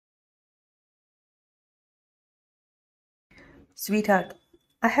Sweetheart,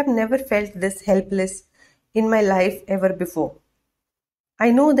 I have never felt this helpless in my life ever before.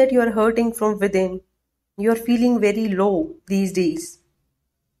 I know that you are hurting from within. You are feeling very low these days.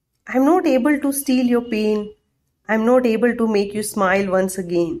 I'm not able to steal your pain. I'm not able to make you smile once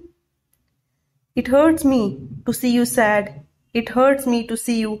again. It hurts me to see you sad. It hurts me to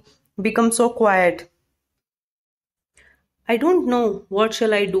see you become so quiet. I don't know what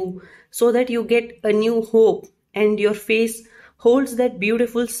shall I do so that you get a new hope and your face holds that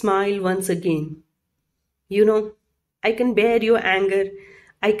beautiful smile once again. You know, I can bear your anger,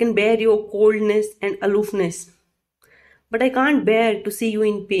 I can bear your coldness and aloofness, but I can't bear to see you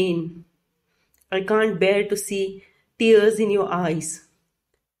in pain. I can't bear to see tears in your eyes.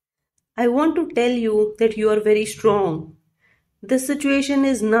 I want to tell you that you are very strong. This situation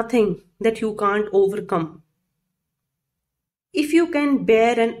is nothing that you can't overcome. If you can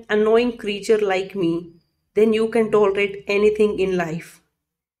bear an annoying creature like me, then you can tolerate anything in life.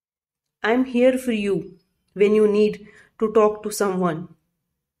 I'm here for you when you need to talk to someone.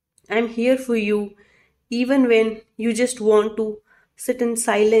 I'm here for you even when you just want to sit in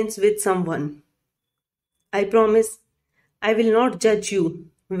silence with someone. I promise I will not judge you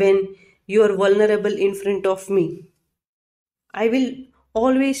when you are vulnerable in front of me. I will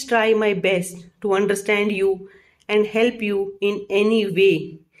always try my best to understand you and help you in any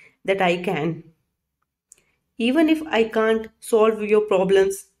way that I can. Even if I can't solve your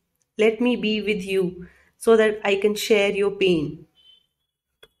problems, let me be with you so that I can share your pain.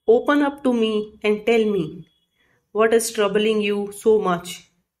 Open up to me and tell me what is troubling you so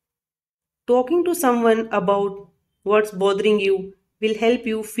much. Talking to someone about what's bothering you will help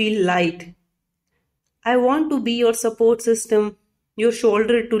you feel light. I want to be your support system, your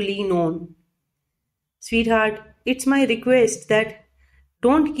shoulder to lean on. Sweetheart, it's my request that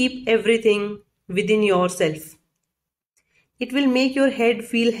don't keep everything within yourself. It will make your head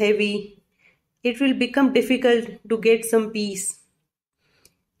feel heavy. It will become difficult to get some peace.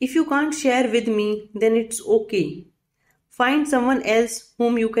 If you can't share with me, then it's okay. Find someone else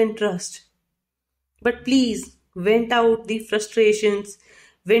whom you can trust. But please vent out the frustrations,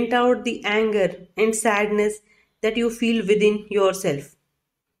 vent out the anger and sadness that you feel within yourself.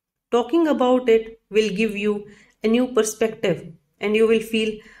 Talking about it will give you a new perspective and you will feel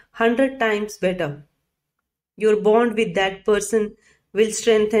 100 times better. Your bond with that person will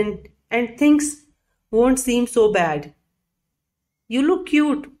strengthen and things won't seem so bad. You look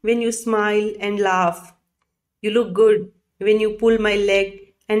cute when you smile and laugh. You look good when you pull my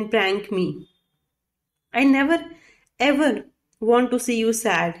leg and prank me. I never ever want to see you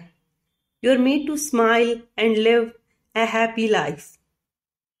sad. You're made to smile and live a happy life.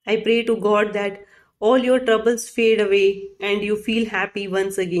 I pray to God that all your troubles fade away and you feel happy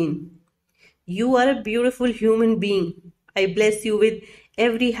once again. You are a beautiful human being. I bless you with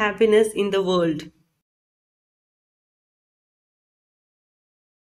every happiness in the world.